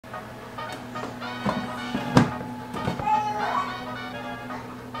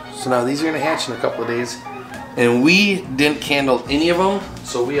So now these are gonna hatch in a couple of days. And we didn't candle any of them,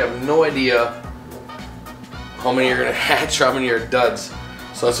 so we have no idea how many are gonna hatch or how many are duds.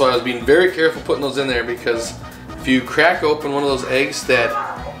 So that's why I was being very careful putting those in there, because if you crack open one of those eggs that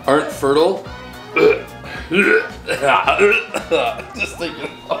aren't fertile, just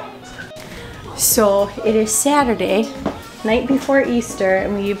thinking. So it is Saturday, night before Easter,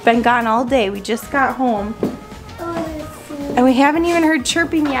 and we've been gone all day. We just got home. And we haven't even heard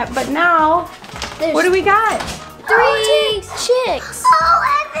chirping yet, but now, what do we got? 3 chicks. Oh,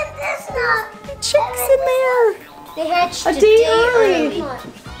 Evan, there's not Chicks in there. They hatched A day early.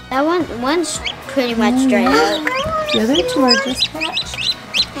 That one's pretty much dried out. The other two are just hatched.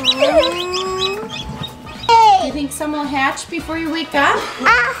 Do you think some will hatch before you wake up?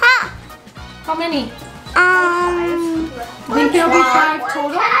 How many? You think there'll be 5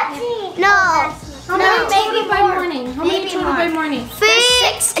 total? No. How many total by morning? How many total by morning?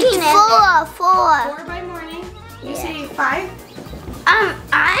 16. 4. 4 by morning. You say 5?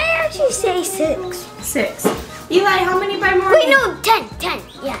 I actually say 6. 6. Eli, how many by morning? Wait, no, 10. 10.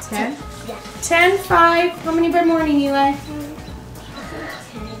 Yeah. 10? Yeah. 10, 5. How many by morning, Eli?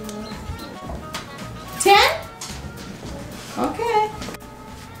 10? Okay.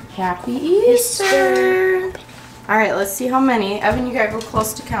 Happy Easter. All right, let's see how many. Evan, you gotta go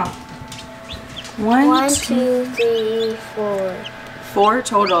close to count. 1, 2, 3, 4. 4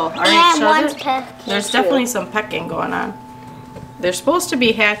 total. All right, And one's so pecking. there's definitely some pecking going on. They're supposed to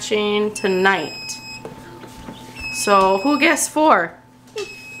be hatching tonight. So who guessed 4?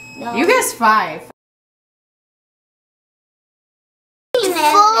 No. You guessed 5.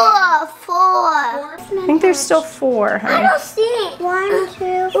 4. I think there's still 4. I Honey. don't see it. 1,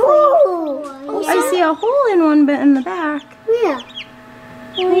 2, 4. I see a hole in one bit in the back. Where?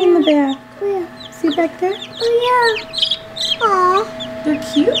 Way in the back. Where? See back there? Oh, yeah. Aw. They're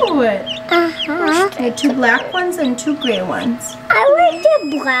cute. Uh-huh. Okay, 2 black ones and 2 gray ones. I like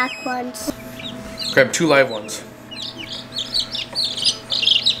the black ones. Grab 2 live ones.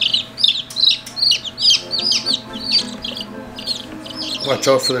 Watch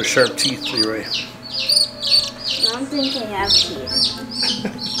out for their sharp teeth, Leroy. I don't think they have teeth.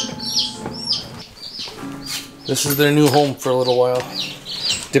 This is their new home for a little while.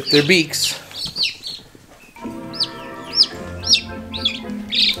 Dip their beaks.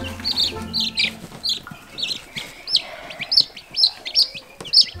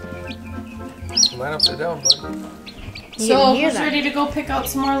 Line upside down, bud. So who's ready to go pick out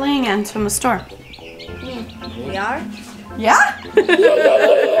some more laying hens from the store? We are? Yeah?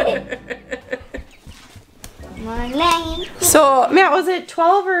 More laying. So, Matt, was it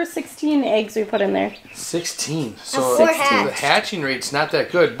 12 or 16 eggs we put in there? 16. So 4 the hatch. hatching rate's not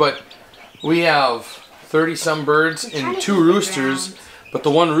that good, but we have 30-some birds and 2 roosters, but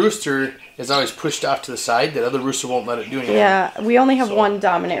the one rooster is always pushed off to the side. That other rooster won't let it do anything. Yeah, we only have one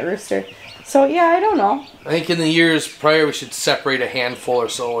dominant rooster. So, yeah, I don't know. I think in the years prior we should separate a handful or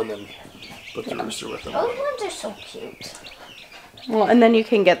so and then put the rooster with them. Those ones are so cute. Well, and then you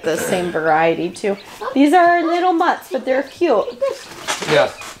can get the same variety, too. These are little mutts, but they're cute.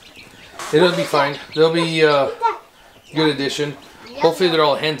 Yeah. It'll be fine. They'll be good addition. Hopefully they're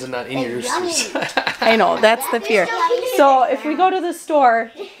all hens and not any roosters. I know, that's the fear. So, if we go to the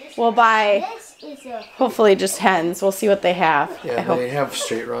store, we'll buy, hopefully, just hens. We'll see what they have. Yeah, they have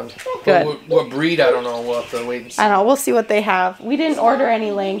straight runs. Good. But what breed, I don't know. We'll have to wait and see. I don't know, we'll see what they have. We didn't order any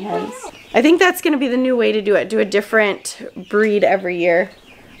laying hens. I think that's going to be the new way to do it. Do a different breed every year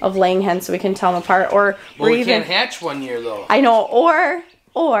of laying hens so we can tell them apart. Or Well, we even, can't hatch one year, though. I know,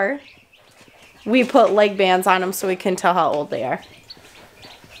 or we put leg bands on them so we can tell how old they are.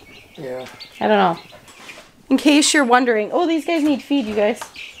 Yeah. I don't know. In case you're wondering, oh, these guys need feed, you guys.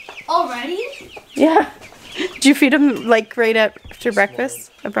 Already? Yeah. Do you feed them like right after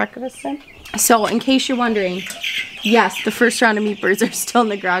breakfast? At breakfast time? So, in case you're wondering, yes, the first round of meat birds are still in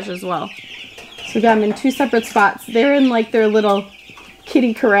the garage as well. So we got them in 2 separate spots. They're in like their little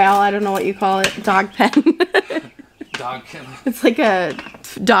kitty corral. I don't know what you call it. Dog pen. Dog kennel. It's like a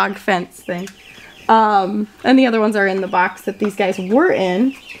dog fence thing. And the other ones are in the box that these guys were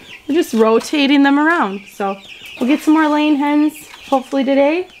in. We're just rotating them around. So we'll get some more laying hens hopefully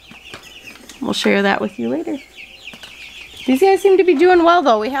today. We'll share that with you later. These guys seem to be doing well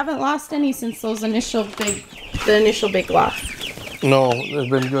though. We haven't lost any since those initial big loss. No, they've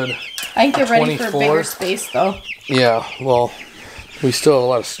been good. I think they're ready for a 24. bigger space though. Yeah, well, we still have a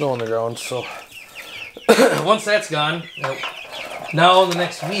lot of snow on the ground, so once that's gone, now in the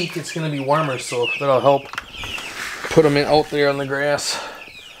next week it's going to be warmer, so that'll help put them out there on the grass.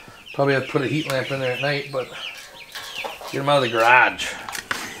 Probably have to put a heat lamp in there at night, but get them out of the garage.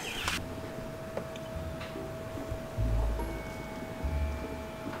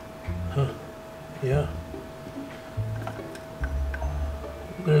 Yeah.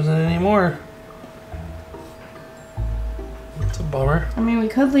 There isn't any more. That's a bummer. I mean, we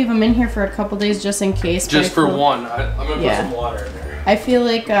could leave them in here for a couple days just in case. Just for one. I'm gonna Yeah. put some water in there. I feel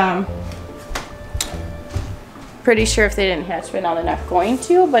like, pretty sure if they didn't hatch by now they're not going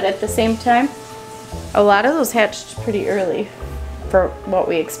to, but at the same time, a lot of those hatched pretty early for what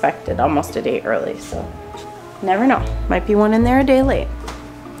we expected, almost a day early, so never know. Might be one in there a day late.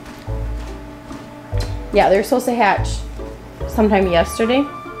 Yeah, they're supposed to hatch sometime yesterday,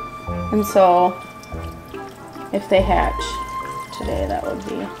 and so if they hatch today, that would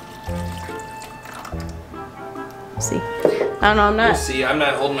be, we'll see. I don't know, I'm not. We'll see. I'm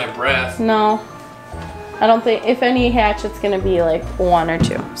not holding my breath. No. I don't think, if any hatch, it's going to be like one or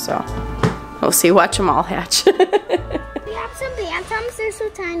two. So, we'll see. Watch them all hatch. We have some bantams. They're so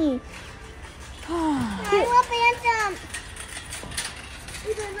tiny. I love bantams.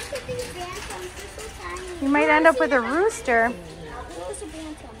 Look at these bantams. They're so tiny. You might end up with a rooster. Look at the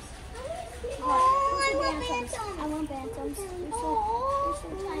bantams. Oh, I want bantams. I want bantams. They're so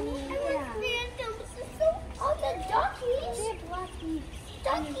tiny. I want bantams. Oh, the duckies. They're blackies.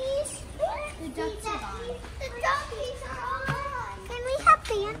 Duckies. The ducks are on. The duckies are on. Can we have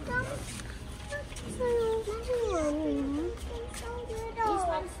bantams? These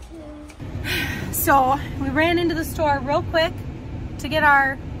ones too. So, we ran into the store real quick to get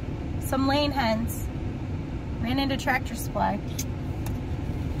some laying hens. Ran into Tractor Supply.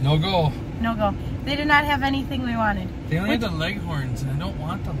 No go. No go. They did not have anything we wanted. They only have the leghorns, and I don't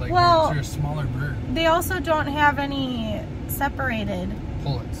want the leghorns. Well, they're a smaller bird. They also don't have any separated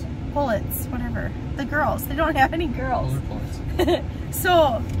Pullets. pullets, whatever. The girls. They don't have any girls. Polar pullets.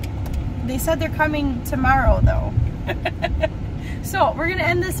 So, they said they're coming tomorrow, though. So, we're going to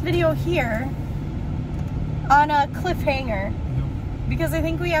end this video here on a cliffhanger. Because I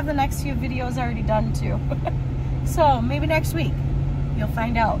think we have the next few videos already done, too. So, maybe next week, you'll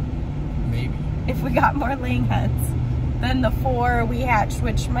find out. Maybe. If we got more laying hens than the 4 we hatched,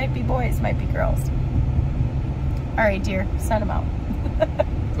 which might be boys, might be girls. Alright, dear, send them out.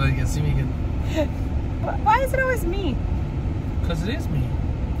 So you can see me again. Why is it always me? Because it is me.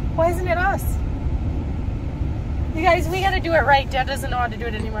 Why isn't it us? You guys, we gotta do it right. Dad doesn't know how to do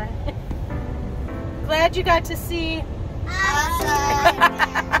it anymore. Glad you got to see. Awesome.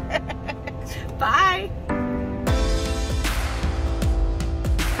 Bye.